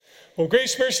Well,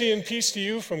 grace, mercy, and peace to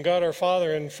you from God our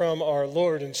Father and from our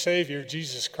Lord and Savior,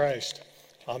 Jesus Christ.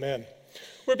 Amen.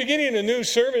 We're beginning a new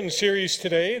sermon series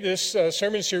today. This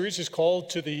sermon series is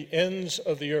called To the Ends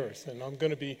of the Earth. And I'm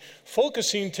going to be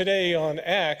focusing today on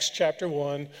Acts chapter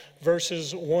 1,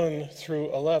 verses 1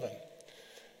 through 11.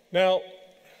 Now,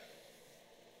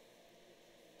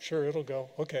 sure, it'll go.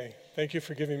 Okay, thank you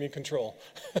for giving me control.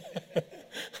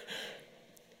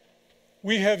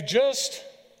 We have just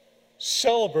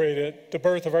celebrated the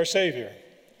birth of our Savior.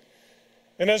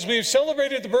 And as we've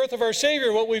celebrated the birth of our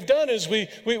Savior, what we've done is we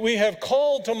have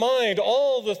called to mind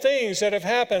all the things that have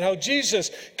happened, how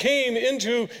Jesus came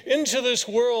into this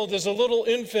world as a little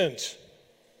infant.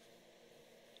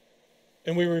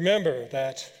 And we remember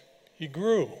that he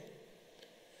grew.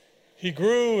 He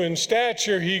grew in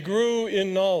stature, he grew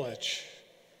in knowledge.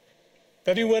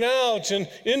 That he went out and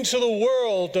into the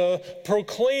world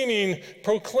proclaiming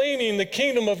the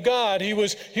kingdom of God. He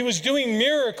was doing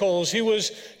miracles. He was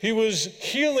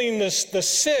healing the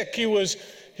sick. He was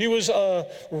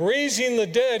raising the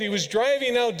dead. He was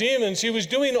driving out demons. He was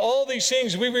doing all these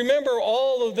things. We remember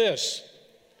all of this.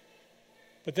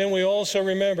 But then we also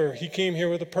remember he came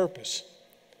here with a purpose.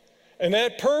 And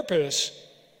that purpose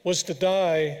was to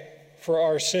die for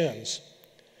our sins.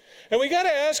 And we got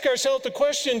to ask ourselves the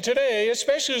question today,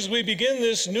 especially as we begin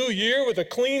this new year with a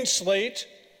clean slate,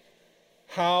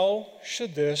 how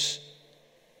should this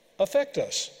affect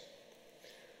us?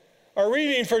 Our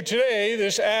reading for today,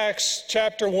 this Acts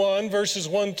chapter 1, verses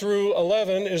 1 through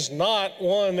 11, is not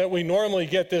one that we normally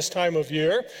get this time of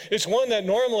year. It's one that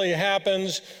normally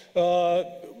happens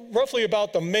roughly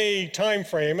about the May time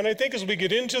frame. And I think as we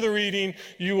get into the reading,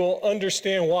 you will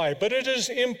understand why. But it is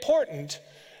important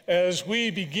as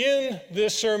we begin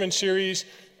this sermon series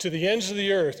to the ends of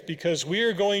the earth, because we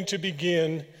are going to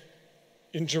begin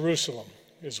in Jerusalem,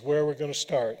 is where we're going to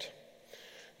start.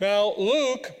 Now,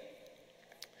 Luke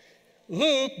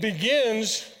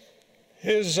begins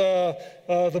his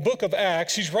the book of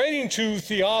Acts. He's writing to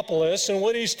Theophilus, and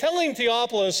what he's telling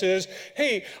Theophilus is,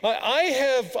 hey, I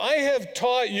have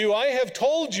taught you, I have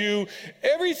told you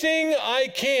everything I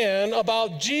can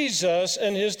about Jesus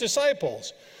and his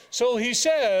disciples. So he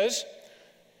says,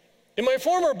 in my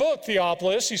former book,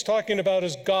 Theophilus, he's talking about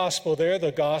his gospel there,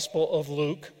 the Gospel of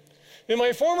Luke. In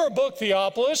my former book,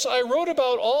 Theophilus, I wrote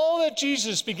about all that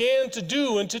Jesus began to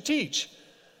do and to teach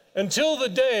until the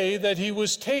day that he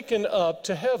was taken up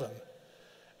to heaven,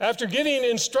 after giving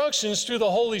instructions through the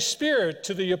Holy Spirit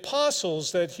to the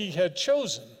apostles that he had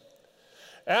chosen.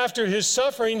 After his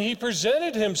suffering, he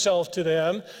presented himself to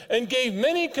them and gave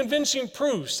many convincing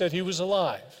proofs that he was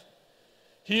alive.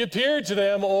 He appeared to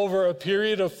them over a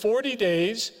period of 40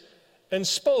 days and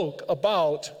spoke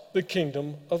about the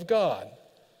kingdom of God.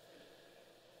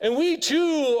 And we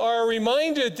too are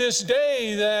reminded this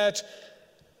day that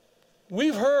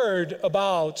we've heard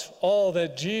about all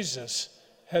that Jesus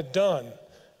had done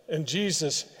and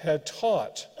Jesus had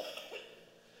taught.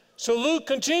 So Luke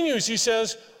continues, he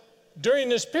says, during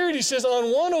this period, he says,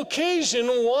 on one occasion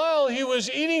while he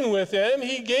was eating with them,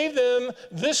 he gave them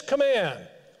this command: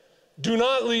 do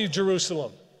not leave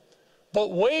Jerusalem,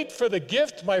 but wait for the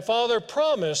gift my Father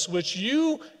promised, which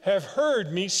you have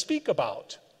heard me speak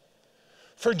about.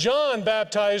 For John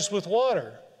baptized with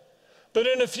water, but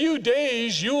in a few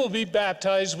days you will be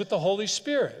baptized with the Holy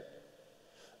Spirit.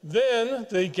 Then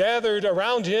they gathered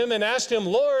around him and asked him,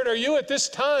 Lord, are you at this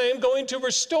time going to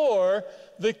restore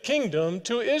the kingdom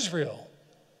to Israel?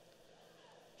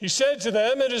 He said to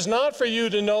them, it is not for you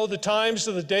to know the times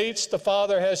or the dates the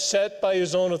Father has set by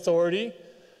his own authority,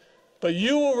 but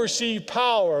you will receive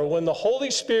power when the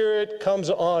Holy Spirit comes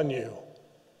on you.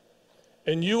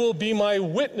 And you will be my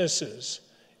witnesses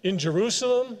in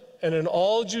Jerusalem and in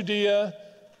all Judea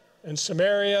and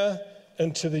Samaria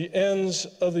and to the ends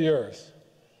of the earth.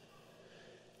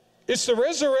 It's the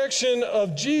resurrection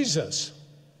of Jesus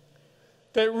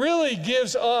that really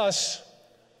gives us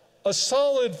a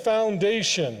solid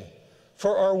foundation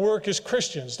for our work as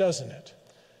Christians, doesn't it?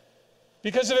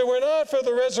 Because if it were not for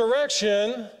the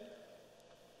resurrection,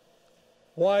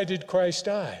 why did Christ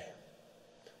die?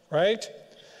 Right?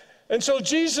 And so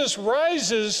Jesus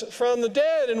rises from the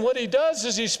dead, and what he does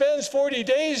is he spends 40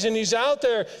 days and he's out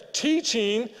there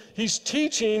teaching. He's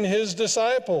teaching his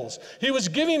disciples. He was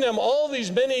giving them all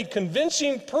these many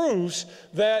convincing proofs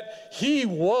that he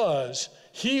was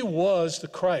the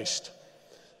Christ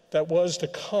that was to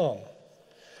come.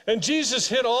 And Jesus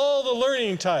hit all the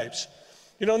learning types.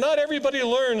 You know, not everybody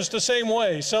learns the same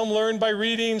way. Some learn by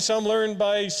reading, some learn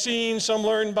by seeing, some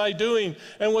learn by doing.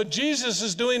 And what Jesus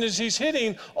is doing is he's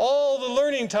hitting all the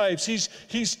learning types.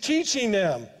 He's teaching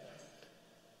them.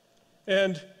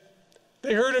 And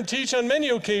They heard him teach on many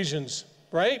occasions,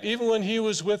 right? Even when he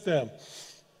was with them.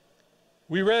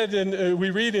 We read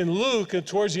in Luke,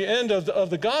 towards the end of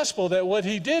the gospel, that what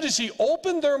he did is he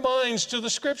opened their minds to the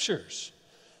scriptures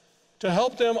to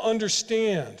help them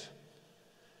understand.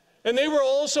 And they were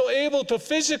also able to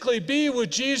physically be with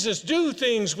Jesus, do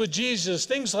things with Jesus,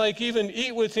 things like even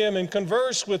eat with him and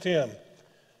converse with him.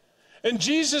 And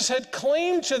Jesus had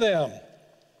claimed to them.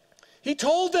 He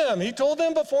told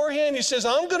them beforehand, he says,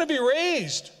 I'm going to be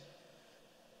raised.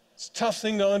 It's a tough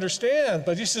thing to understand,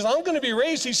 but he says, I'm going to be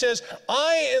raised. He says,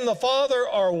 I and the Father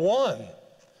are one.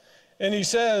 And he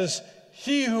says,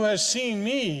 he who has seen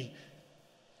me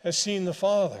has seen the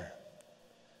Father.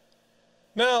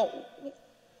 Now,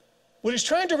 what he's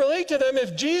trying to relate to them,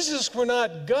 if Jesus were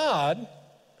not God,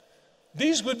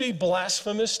 these would be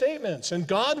blasphemous statements, and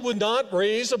God would not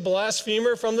raise a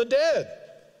blasphemer from the dead.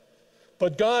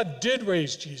 But God did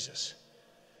raise Jesus,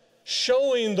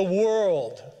 showing the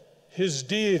world his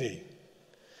deity,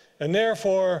 and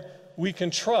therefore we can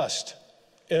trust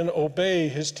and obey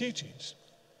his teachings.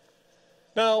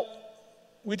 Now,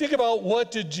 we think about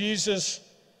what did Jesus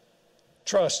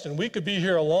trust, and we could be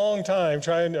here a long time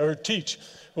teach.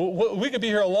 We could be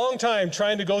here a long time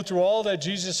trying to go through all that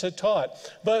Jesus had taught.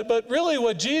 But really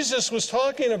what Jesus was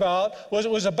talking about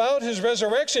was about his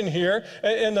resurrection here,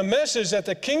 and the message that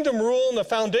the kingdom rule and the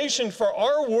foundation for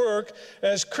our work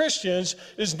as Christians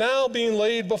is now being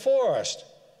laid before us.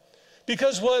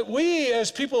 Because what we as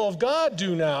people of God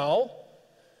do now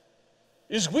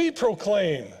is we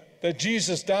proclaim that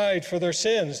Jesus died for their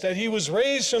sins, that he was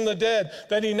raised from the dead,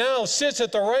 that he now sits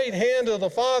at the right hand of the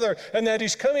Father, and that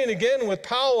he's coming again with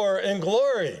power and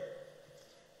glory.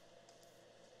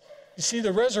 You see,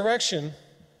 the resurrection,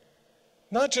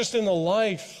 not just in the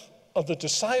life of the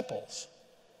disciples,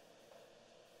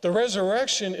 the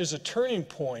resurrection is a turning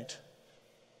point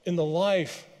in the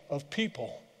life of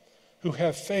people who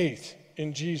have faith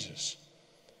in Jesus.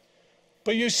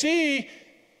 But you see,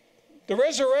 the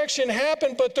resurrection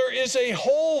happened, but there is a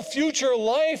whole future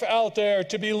life out there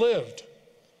to be lived.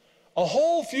 A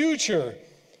whole future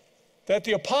that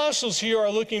the apostles here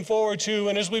are looking forward to.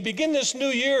 And as we begin this new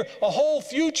year, a whole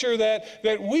future that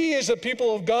we as a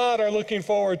people of God are looking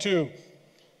forward to.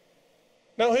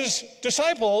 Now his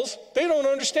disciples, they don't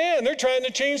understand. They're trying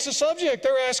to change the subject.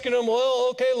 They're asking him, well,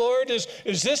 okay, Lord, is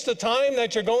this the time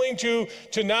that you're going to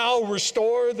now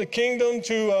restore the kingdom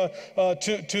to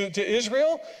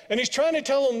Israel? And he's trying to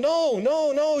tell them,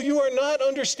 no, you are not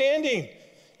understanding.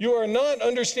 You are not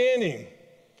understanding.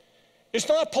 It's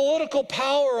not political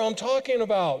power I'm talking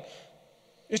about.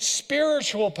 It's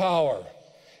spiritual power.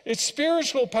 It's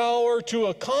spiritual power to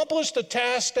accomplish the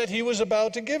task that he was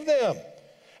about to give them.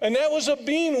 And that was of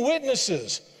being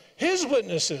witnesses, his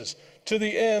witnesses, to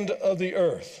the end of the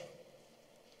earth.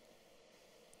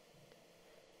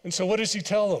 And so what does he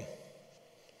tell them?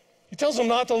 He tells them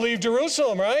not to leave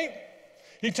Jerusalem, right?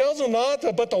 He tells them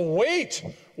but to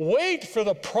wait for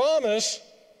the promise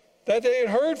that they had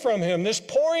heard from him, this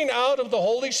pouring out of the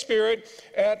Holy Spirit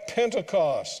at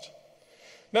Pentecost.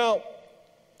 Now,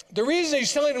 the reason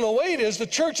he's telling them to wait is the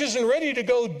church isn't ready to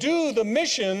go do the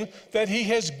mission that he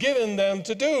has given them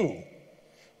to do,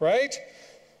 right?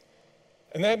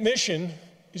 And that mission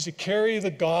is to carry the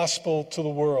gospel to the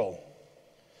world.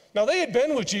 Now, they had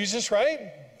been with Jesus,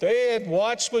 right? They had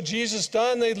watched what Jesus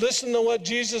done. They listened to what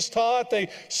Jesus taught. They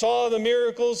saw the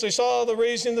miracles. They saw the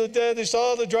raising of the dead. They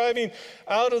saw the driving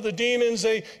out of the demons.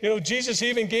 Jesus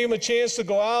even gave them a chance to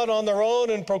go out on their own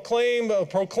and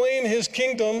proclaim his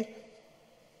kingdom.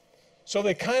 So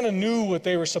they kind of knew what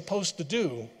they were supposed to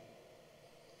do,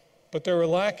 but they were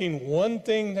lacking one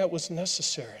thing that was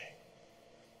necessary,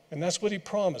 and that's what he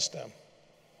promised them.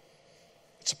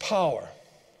 It's a power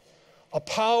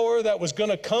that was going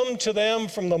to come to them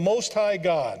from the Most High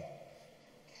God.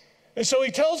 And so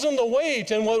he tells them to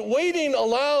wait, and what waiting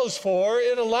allows for,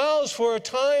 it allows for a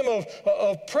time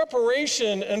of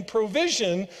preparation and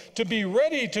provision to be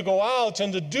ready to go out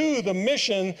and to do the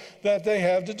mission that they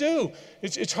have to do.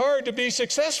 It's hard to be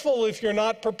successful if you're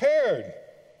not prepared.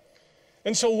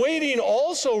 And so waiting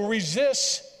also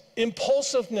resists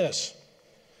impulsiveness.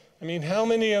 I mean, how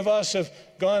many of us have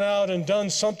gone out and done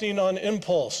something on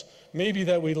impulse? Maybe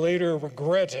that we later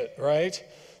regret it, right?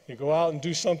 You go out and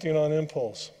do something on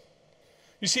impulse.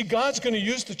 You see, God's going to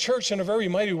use the church in a very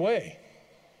mighty way.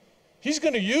 He's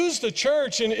going to use the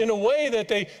church in a way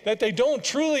that they don't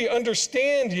truly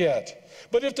understand yet.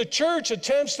 But if the church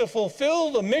attempts to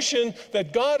fulfill the mission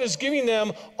that God is giving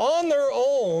them on their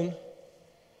own,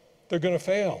 they're going to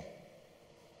fail.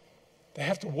 They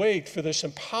have to wait for this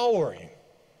empowering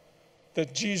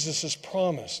that Jesus has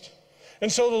promised.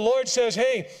 And so the Lord says,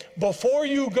 hey, before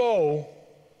you go,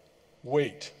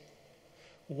 wait.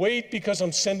 Wait, because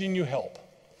I'm sending you help.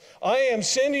 I am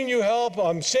sending you help.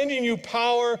 I'm sending you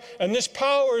power. And this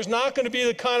power is not going to be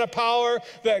the kind of power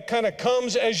that kind of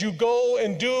comes as you go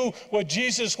and do what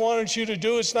Jesus wanted you to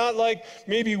do. It's not like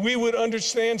maybe we would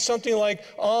understand something like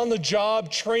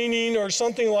on-the-job training or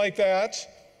something like that.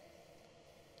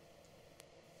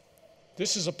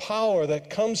 This is a power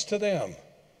that comes to them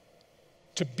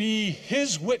to be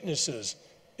his witnesses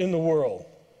in the world.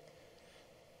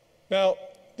 Now,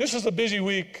 this was a busy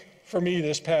week for me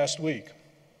this past week.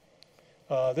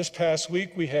 This past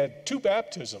week, we had 2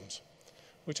 baptisms,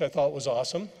 which I thought was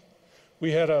awesome.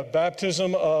 We had a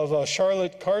baptism of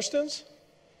Charlotte Karstens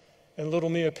and little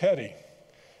Mia Petty.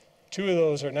 2 of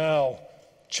those are now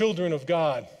children of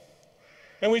God.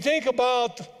 And we think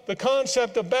about the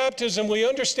concept of baptism, we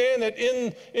understand that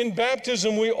in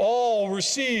baptism we all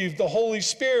receive the Holy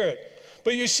Spirit.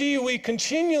 But you see, we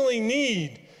continually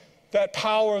need that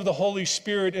power of the Holy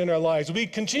Spirit in our lives. We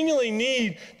continually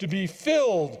need to be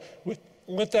filled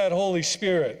with that Holy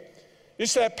Spirit.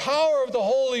 It's that power of the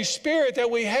Holy Spirit that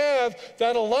we have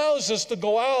that allows us to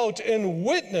go out and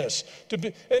witness.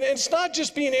 And it's not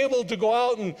just being able to go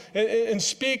out and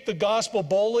speak the gospel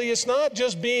boldly. It's not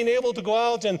just being able to go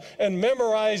out and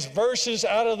memorize verses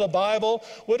out of the Bible.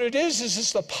 What it is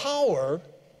it's the power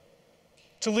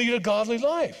to lead a godly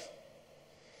life.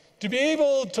 To be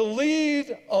able to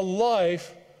lead a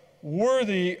life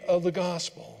worthy of the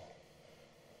gospel.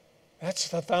 That's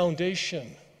the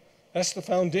foundation. That's the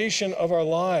foundation of our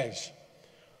lives.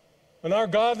 And our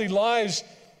godly lives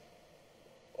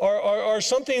are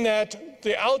something that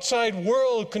the outside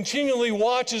world continually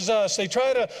watches us. They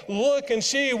try to look and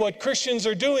see what Christians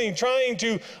are doing, trying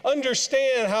to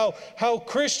understand how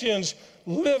Christians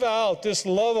live out this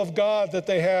love of God that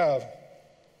they have.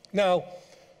 Now,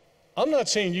 I'm not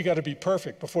saying you got to be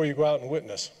perfect before you go out and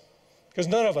witness, because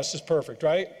none of us is perfect,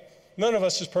 right? None of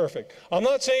us is perfect. I'm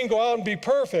not saying go out and be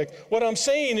perfect. What I'm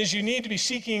saying is you need to be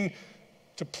seeking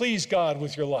to please God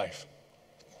with your life,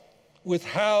 with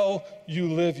how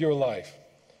you live your life,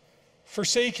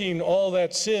 forsaking all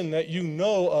that sin that you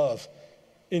know of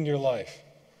in your life.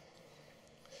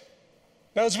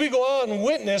 Now, as we go out and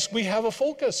witness, we have a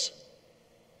focus.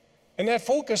 And that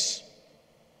focus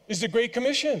is the Great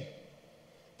Commission.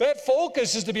 That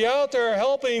focus is to be out there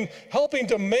helping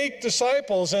to make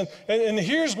disciples. And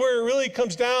here's where it really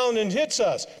comes down and hits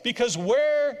us. Because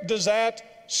where does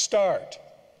that start?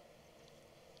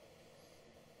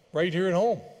 Right here at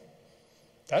home.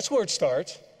 That's where it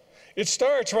starts. It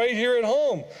starts right here at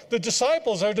home. The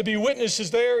disciples are to be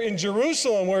witnesses there in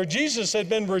Jerusalem, where Jesus had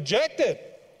been rejected,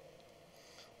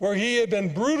 where he had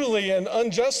been brutally and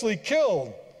unjustly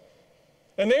killed.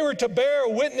 And they were to bear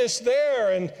witness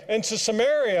there and to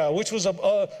Samaria, which was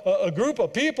a group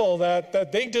of people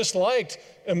that they disliked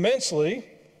immensely.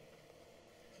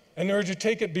 And they were to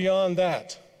take it beyond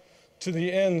that, to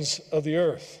the ends of the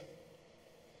earth.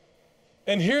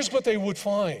 And here's what they would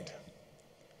find.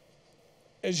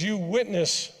 As you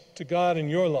witness to God in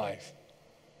your life,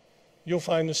 you'll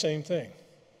find the same thing.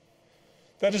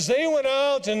 That as they went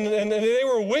out and they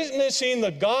were witnessing the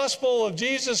gospel of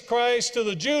Jesus Christ to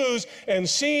the Jews and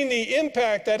seeing the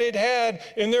impact that it had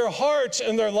in their hearts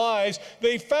and their lives,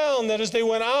 they found that as they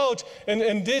went out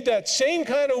and did that same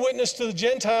kind of witness to the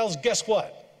Gentiles, guess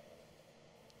what?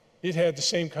 It had the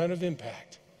same kind of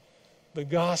impact. The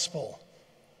gospel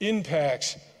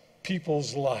impacts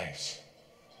people's lives.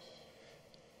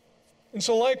 And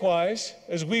so likewise,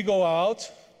 as we go out,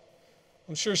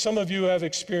 I'm sure some of you have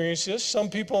experienced this. Some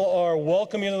people are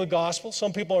welcoming of the gospel.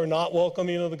 Some people are not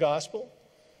welcoming of the gospel.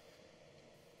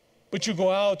 But you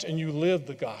go out and you live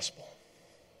the gospel.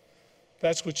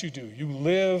 That's what you do. You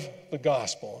live the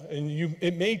gospel. And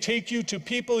it may take you to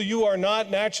people you are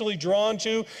not naturally drawn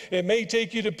to. It may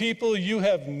take you to people you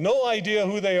have no idea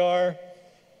who they are.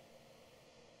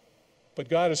 But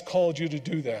God has called you to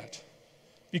do that.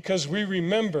 Because we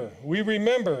remember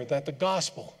that the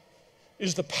gospel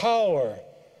is the power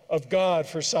of God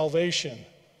for salvation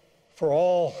for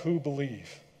all who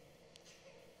believe.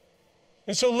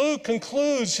 And so Luke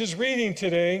concludes his reading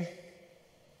today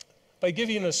by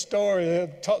giving a story,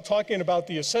 talking about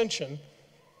the ascension.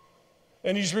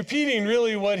 And he's repeating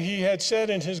really what he had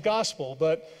said in his gospel.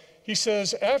 But he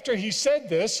says, after he said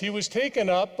this, he was taken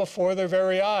up before their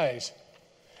very eyes.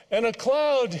 And a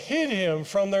cloud hid him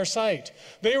from their sight.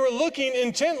 They were looking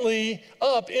intently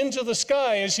up into the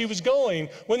sky as he was going,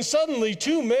 when suddenly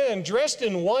 2 men dressed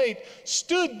in white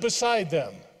stood beside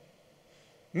them.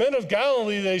 Men of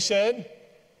Galilee, they said,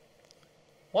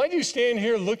 why do you stand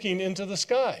here looking into the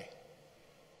sky?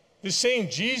 The same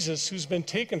Jesus who's been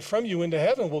taken from you into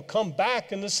heaven will come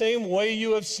back in the same way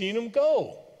you have seen him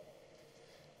go.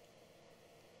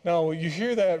 Now, you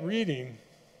hear that reading.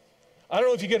 I don't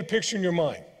know if you get a picture in your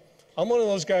mind. I'm one of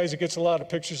those guys that gets a lot of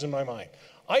pictures in my mind.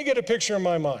 I get a picture in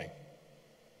my mind.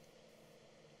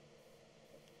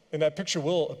 And that picture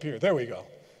will appear. There we go.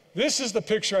 This is the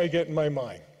picture I get in my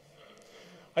mind.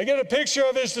 I get a picture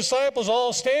of his disciples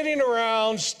all standing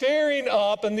around, staring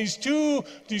up, and these two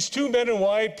men in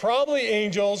white, probably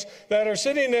angels, that are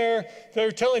sitting there,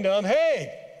 they're telling them, hey,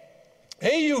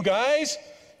 you guys,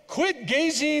 quit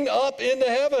gazing up into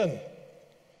heaven.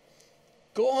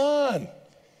 Go on.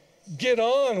 Get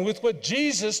on with what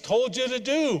Jesus told you to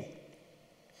do.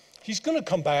 He's going to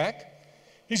come back.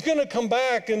 He's going to come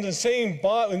back in the same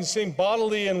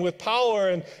bodily and with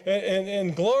power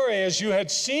and glory as you had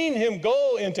seen him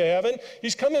go into heaven.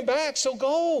 He's coming back, so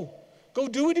go. Go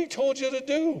do what he told you to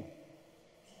do.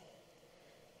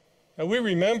 And we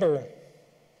remember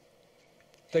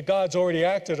that God's already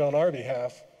acted on our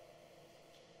behalf.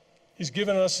 He's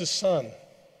given us his Son.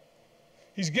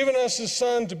 He's given us his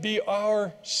Son to be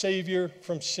our Savior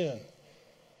from sin,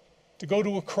 to go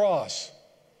to a cross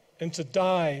and to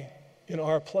die in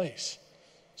our place,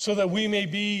 so that we may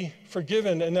be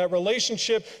forgiven and that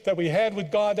relationship that we had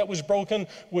with God that was broken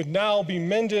would now be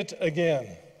mended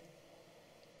again.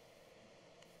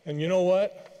 And you know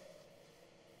what?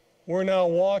 We're now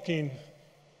walking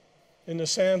in the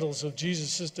sandals of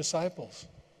Jesus' disciples.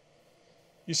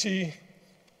 You see,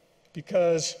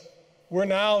 because we're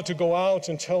now to go out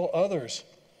and tell others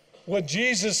what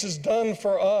Jesus has done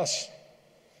for us.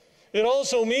 It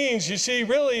also means, you see,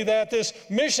 really that this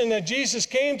mission that Jesus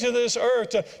came to this earth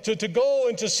to go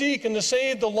and to seek and to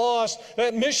save the lost,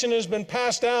 that mission has been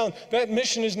passed down. That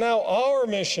mission is now our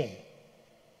mission.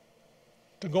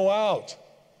 To go out,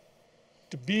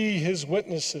 to be his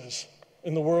witnesses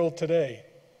in the world today,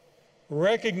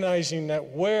 recognizing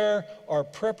that where our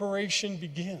preparation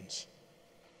begins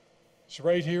is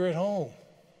right here at home.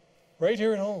 Right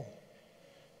here at home.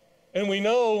 And we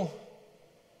know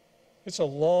it's a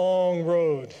long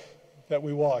road that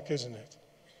we walk, isn't it?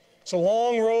 It's a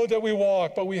long road that we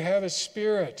walk, but we have his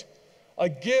Spirit, a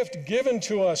gift given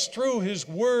to us through his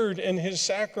word and his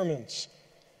sacraments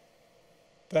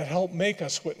that help make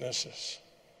us witnesses.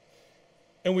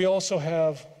 And we also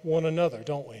have one another,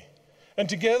 don't we? And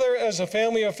together as a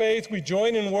family of faith, we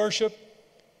join in worship.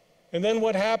 And then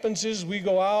what happens is we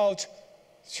go out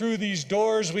through these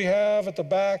doors we have at the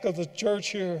back of the church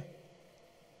here,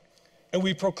 and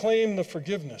we proclaim the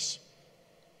forgiveness,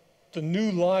 the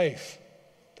new life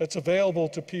that's available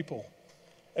to people,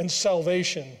 and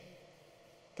salvation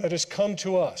that has come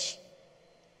to us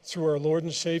through our Lord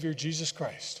and Savior, Jesus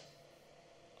Christ.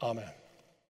 Amen.